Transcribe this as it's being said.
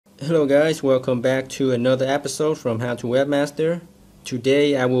Hello guys, welcome back to another episode from How to Webmaster.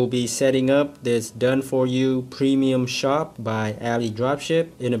 Today I will be setting up this done for you premium shop by AliDropship.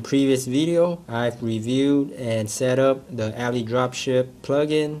 In a previous video I've reviewed and set up the AliDropship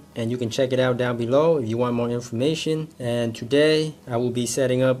plugin, and you can check it out down below if you want more information. And today I will be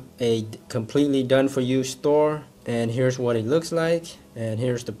setting up a completely done for you store, and here's what it looks like, and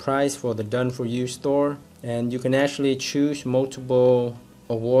here's the price for the done for you store. And you can actually choose multiple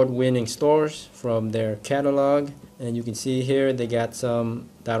award-winning stores from their catalog, and you can see here they got some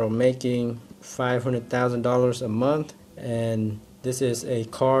that are making $500,000 a month, and this is a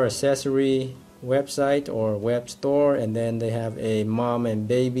car accessory website or web store, and then they have a mom and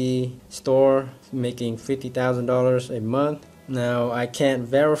baby store making $50,000 a month. Now I can't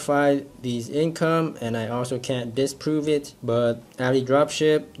verify these income, and I also can't disprove it, but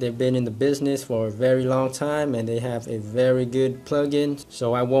AliDropship, they've been in the business for a very long time and they have a very good plugin,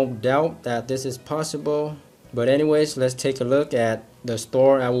 so I won't doubt that this is possible. But anyways, let's take a look at the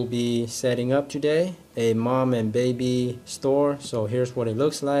store I will be setting up today, a mom and baby store. So here's what it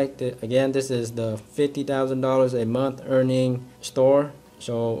looks like. Again, this is the $50,000 a month earning store.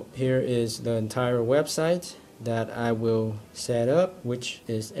 So here is the entire website that I will set up, which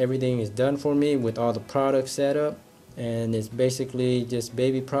is everything is done for me with all the products set up, and it's basically just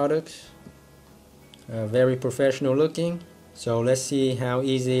baby products, very professional looking. So let's see how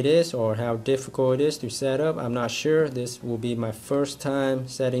easy it is or how difficult it is to set up. I'm not sure. This will be my first time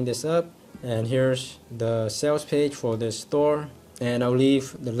setting this up. And here's the sales page for this store, and I'll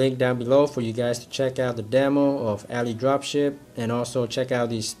leave the link down below for you guys to check out the demo of AliDropship, and also check out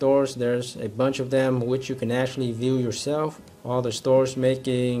these stores. There's a bunch of them which you can actually view yourself. All the stores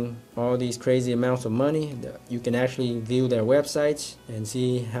making all these crazy amounts of money, you can actually view their websites and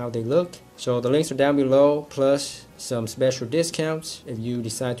see how they look. So the links are down below, plus some special discounts if you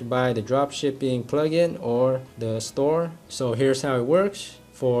decide to buy the dropshipping plugin or the store. So here's how it works.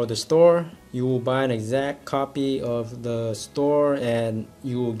 For the store, you will buy an exact copy of the store and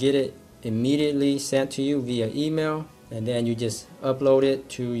you will get it immediately sent to you via email, and then you just upload it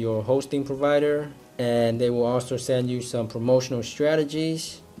to your hosting provider, and they will also send you some promotional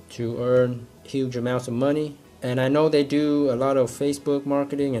strategies to earn huge amounts of money. And I know they do a lot of Facebook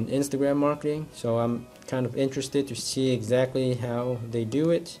marketing and Instagram marketing, so I'm kind of interested to see exactly how they do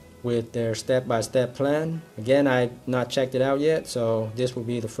it with their step-by-step plan. Again, I've not checked it out yet, so this will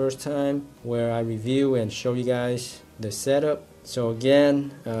be the first time where I review and show you guys the setup. So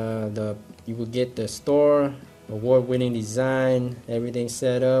again, you will get the store, award-winning design, everything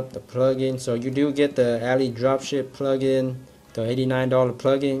set up, the plugin. So you do get the AliDropship plugin. The $89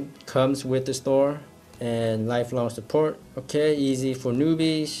 plugin comes with the store, and lifelong support. Okay, easy for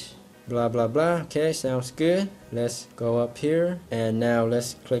newbies, blah blah blah. Okay, sounds good. Let's go up here, and now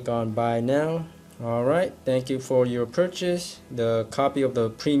let's click on buy now. Alright, thank you for your purchase. The copy of the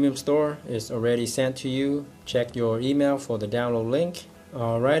premium store is already sent to you. Check your email for the download link.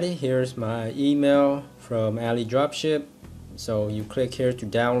 Alrighty, here's my email from AliDropship. So you click here to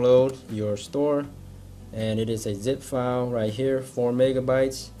download your store, and it is a zip file right here, 4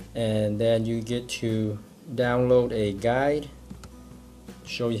 megabytes, and then you get to download a guide,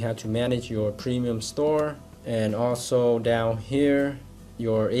 show you how to manage your premium store, and also down here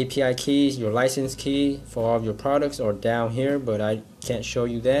your API keys, your license key for all of your products are down here, but I can't show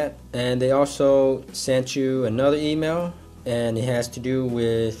you that. And they also sent you another email, and it has to do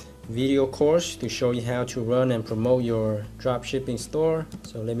with video course to show you how to run and promote your dropshipping store.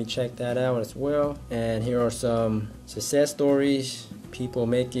 So let me check that out as well. And here are some success stories, people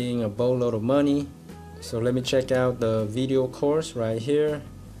making a boatload of money. So let me check out the video course right here.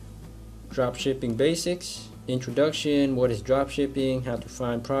 Dropshipping basics, introduction, what is dropshipping, how to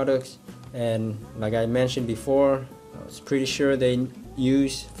find products, and like I mentioned before, I was pretty sure they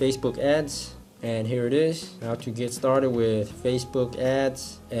use Facebook ads, and here it is, how to get started with Facebook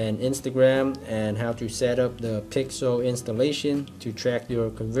ads and Instagram, and how to set up the pixel installation to track your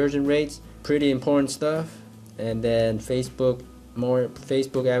conversion rates. Pretty important stuff. And then more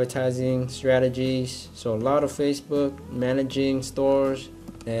Facebook advertising strategies, so a lot of Facebook, managing stores.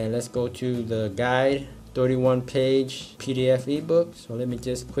 And let's go to the guide, 31-page PDF ebook. So let me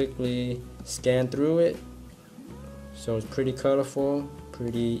just quickly scan through it. So it's pretty colorful,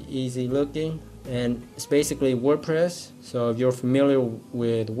 pretty easy looking, and it's basically WordPress. So if you're familiar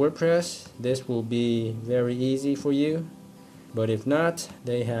with WordPress, this will be very easy for you. But if not,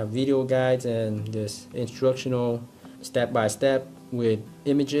 they have video guides and this instructional step-by-step with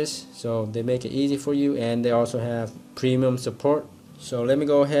images, so they make it easy for you, and they also have premium support. So let me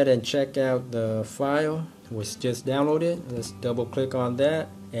go ahead and check out the file was just downloaded. Let's double click on that,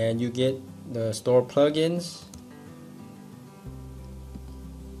 and you get the store plugins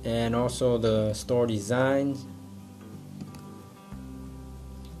and also the store designs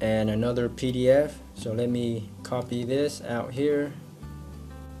and another PDF. So let me copy this out here.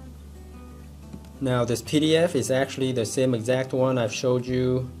 Now this PDF is actually the same exact one I've showed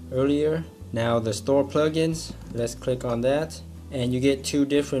you earlier. Now the store plugins, let's click on that, and you get two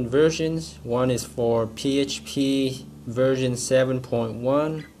different versions. One is for PHP version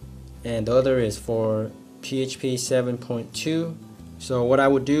 7.1 and the other is for PHP 7.2. So what I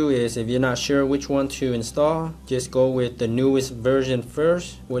would do is, if you're not sure which one to install, just go with the newest version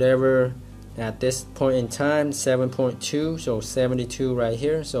first, whatever at this point in time, 7.2, so 72 right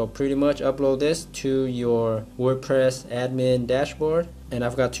here. So pretty much upload this to your WordPress admin dashboard, and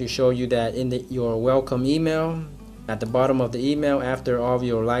I've got to show you that in your welcome email, at the bottom of the email, after all of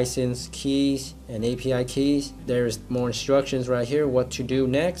your license keys and API keys, there's more instructions right here what to do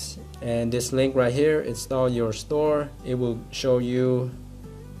next. And this link right here, install your store, it will show you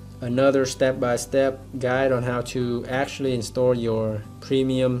another step-by-step guide on how to actually install your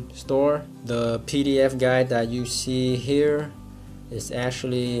premium store. The PDF guide that you see here is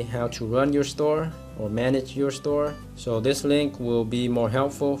actually how to run your store or manage your store. So this link will be more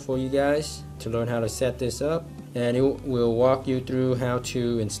helpful for you guys to learn how to set this up, and it will walk you through how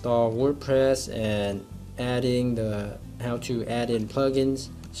to install WordPress and how to add in plugins.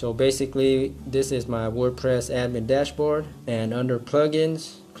 So basically this is my WordPress admin dashboard, and under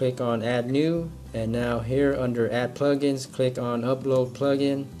plugins click on add new, and now here under add plugins click on upload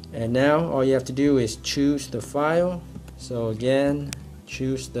plugin, and now all you have to do is choose the file. So again,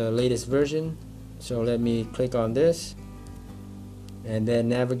 choose the latest version. So let me click on this and then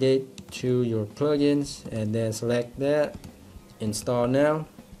navigate to your plugins and then select that, install now,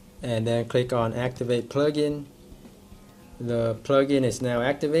 and then click on activate plugin. The plugin is now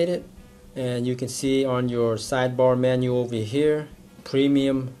activated, and you can see on your sidebar menu over here,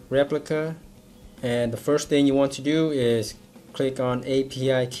 premium replica, and the first thing you want to do is click on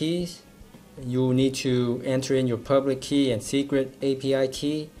API keys. You will need to enter in your public key and secret API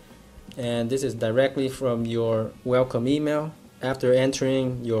key, and this is directly from your welcome email. After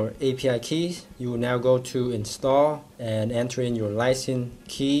entering your API keys, you will now go to install and enter in your license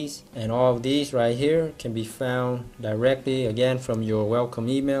keys, and all of these right here can be found directly again from your welcome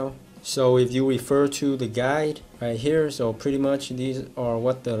email. So if you refer to the guide right here, so pretty much these are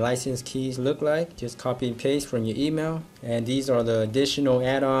what the license keys look like. Just copy and paste from your email, and these are the additional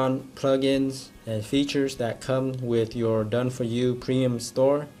add-on plugins and features that come with your done for you premium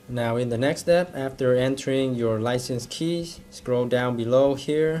store. Now in the next step, after entering your license keys, scroll down below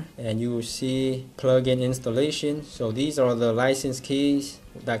here and you will see plugin installation. So these are the license keys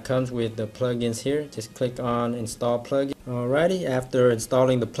that comes with the plugins here. Just click on install plugin. Alrighty, after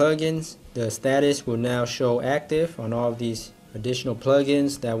installing the plugins, the status will now show active on all of these additional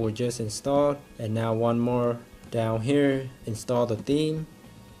plugins that were just installed. And now one more down here, install the theme.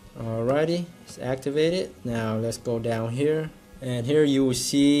 Alrighty, it's activated. Now let's go down here, and here you will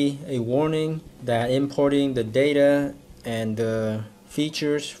see a warning that importing the data and the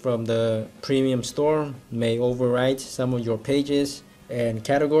features from the premium store may overwrite some of your pages and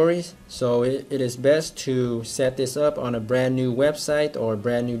categories. So it is best to set this up on a brand new website or a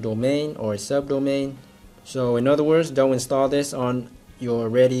brand new domain or a subdomain. So in other words, don't install this on your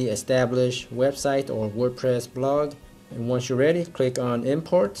already established website or WordPress blog. And once you're ready, click on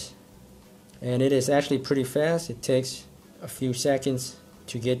import, and it is actually pretty fast. It takes a few seconds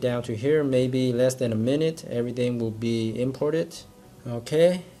to get down to here, maybe less than a minute. Everything will be imported.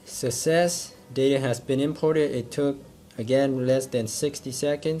 Okay, success, data has been imported. It took again less than 60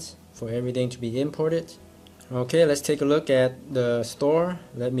 seconds for everything to be imported. Okay, let's take a look at the store.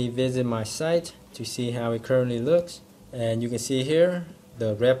 Let me visit my site to see how it currently looks, and you can see here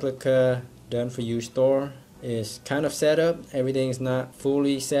the Replica done for you store is kind of set up. Everything is not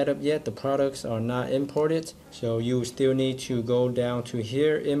fully set up yet. The products are not imported, so you still need to go down to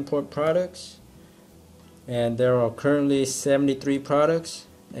here, import products, and there are currently 73 products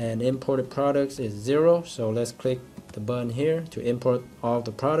and imported products is 0. So let's click the button here to import all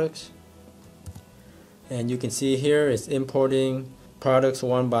the products, and you can see here it's importing products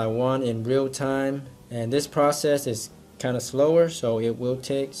one by one in real time, and this process is kind of slower, so it will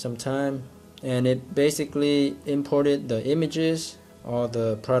take some time. And it basically imported the images, all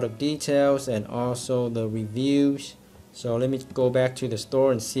the product details, and also the reviews. So let me go back to the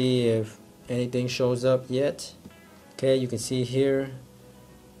store and see if anything shows up yet. Okay, you can see here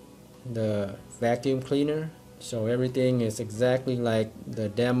the vacuum cleaner. So everything is exactly like the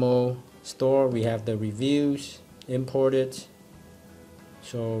demo store. We have the reviews imported.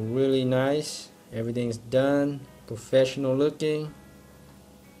 So really nice, everything's done, professional looking.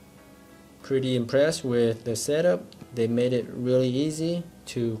 Pretty impressed with the setup. They made it really easy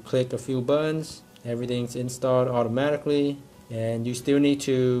to click a few buttons. Everything's installed automatically, and you still need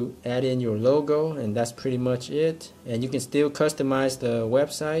to add in your logo, and that's pretty much it. And you can still customize the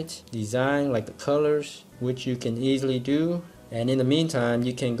website design, like the colors, which you can easily do. And in the meantime,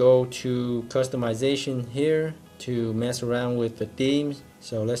 you can go to customization here to mess around with the themes.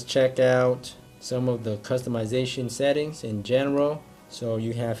 So let's check out some of the customization settings in general. So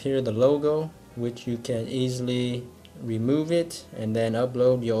you have here the logo, which you can easily remove it and then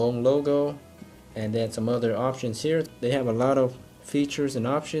upload your own logo. And then some other options here. They have a lot of features and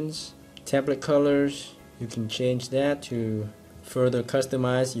options. Template colors, you can change that to further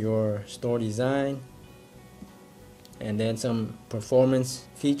customize your store design. And then some performance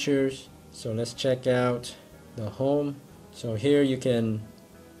features. So let's check out the home. So here you can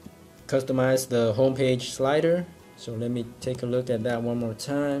customize the homepage slider. So let me take a look at that one more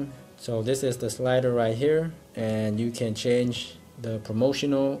time. So this is the slider right here, and you can change the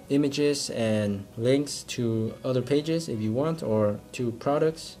promotional images and links to other pages if you want, or to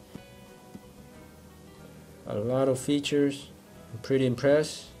products. A lot of features. I'm pretty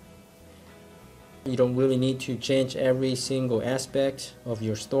impressed. You don't really need to change every single aspect of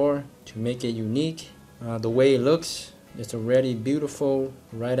your store to make it unique. The way it looks, it's already beautiful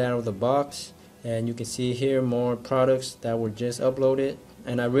right out of the box. And you can see here more products that were just uploaded.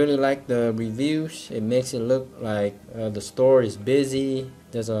 And I really like the reviews. It makes it look like the store is busy.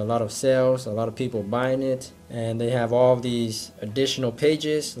 There's a lot of sales, a lot of people buying it. And they have all these additional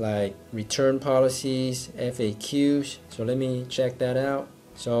pages like return policies, FAQs. So let me check that out.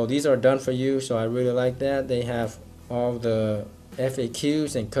 So these are done for you, so I really like that. They have all the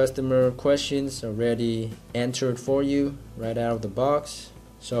FAQs and customer questions already entered for you right out of the box.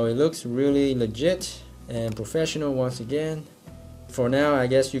 So it looks really legit and professional once again. For now, I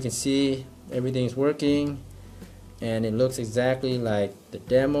guess you can see everything's working, and it looks exactly like the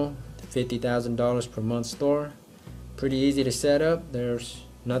demo, the $50,000 per month store. Pretty easy to set up. There's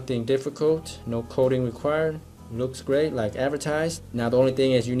nothing difficult, no coding required. Looks great, like advertised. Now the only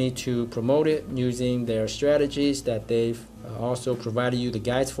thing is you need to promote it using their strategies that they've also provided you the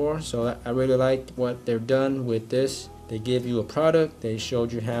guides for. So I really like what they've done with this. They give you a product, they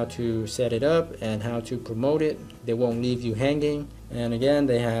showed you how to set it up and how to promote it. They won't leave you hanging. And again,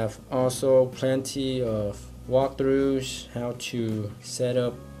 they have also plenty of walkthroughs, how to set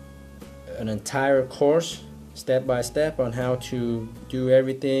up an entire course step by step on how to do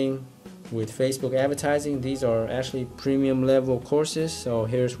everything with Facebook advertising. These are actually premium level courses. So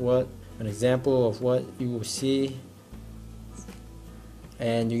here's an example of what you will see,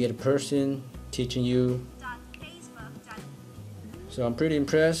 and you get a person teaching you. So I'm pretty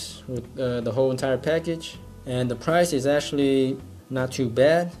impressed with the whole entire package, and the price is actually not too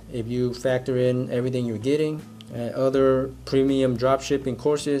bad if you factor in everything you're getting. Other premium dropshipping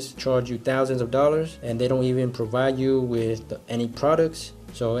courses charge you thousands of dollars, and they don't even provide you with any products.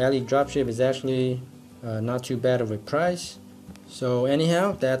 So AliDropship is actually not too bad of a price. So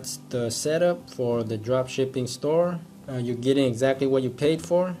anyhow, that's the setup for the dropshipping store. You're getting exactly what you paid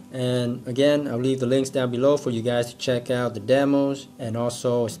for. And again, I'll leave the links down below for you guys to check out the demos, and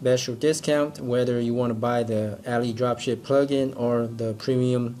also a special discount whether you want to buy the AliDropship plugin or the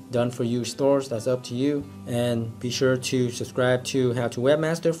premium done for you stores. That's up to you. And be sure to subscribe to How to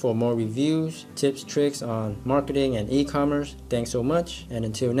Webmaster for more reviews, tips, tricks on marketing and e-commerce. Thanks so much, and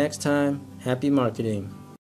until next time, happy marketing.